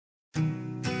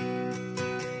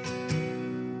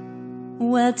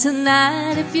Well,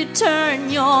 tonight if you turn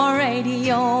your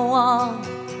radio on,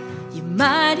 you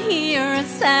might hear a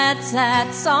sad,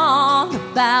 sad song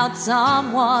about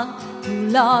someone who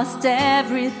lost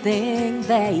everything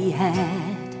they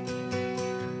had.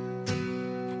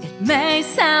 It may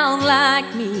sound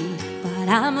like me, but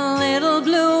I'm a little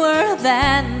bluer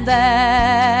than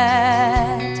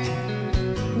that.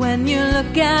 When you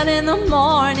look out in the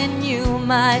morning, you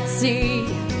might see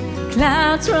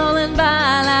clouds rolling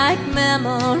by like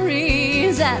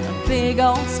memories, and a big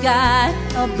old sky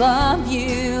above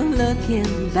you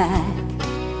looking back.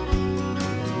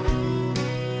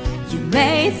 You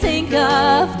may think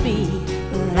of me,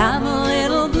 but I'm a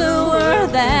little bluer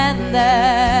than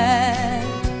that.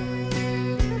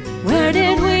 Where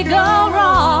did we go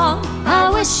wrong? I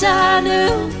wish I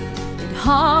knew. It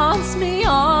haunts me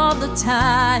all the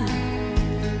time.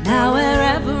 Now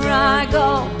wherever I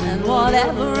go and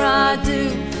whatever I do,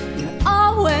 you're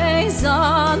always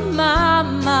on my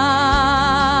mind.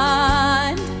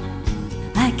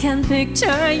 I can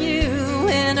picture you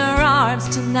in her arms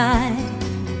tonight.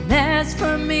 And as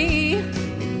for me,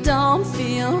 it don't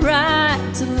feel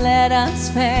right to let us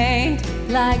fade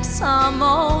like some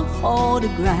old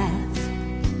photograph.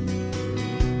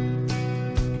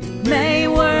 It may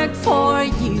work for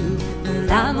you, but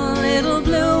I'm a little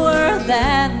bluer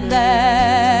than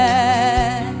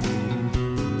that.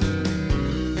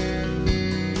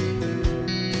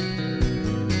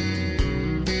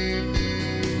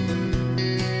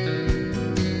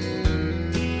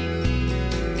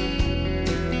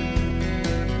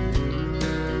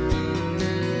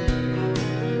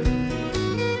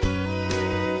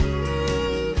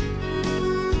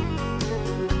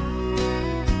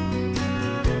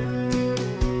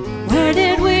 Where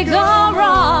did we go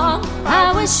wrong?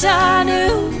 I wish I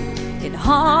knew. It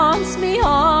haunts me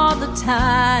all the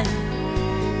time.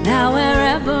 Now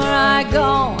wherever I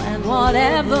go and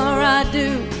whatever I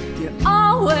do, you're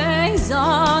always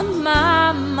on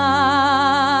my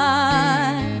mind.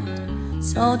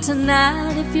 So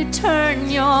tonight if you turn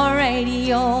your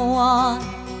radio on,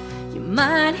 you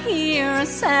might hear a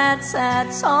sad,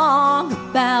 sad song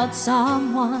about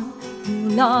someone who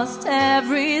lost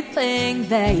everything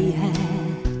they had.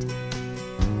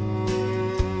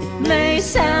 It may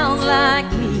sound like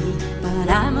me, but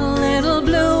I'm a little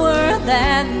bluer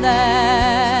than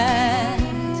that.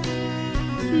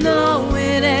 No,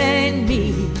 it ain't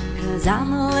me, 'cause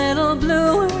I'm a little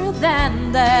bluer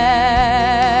than that.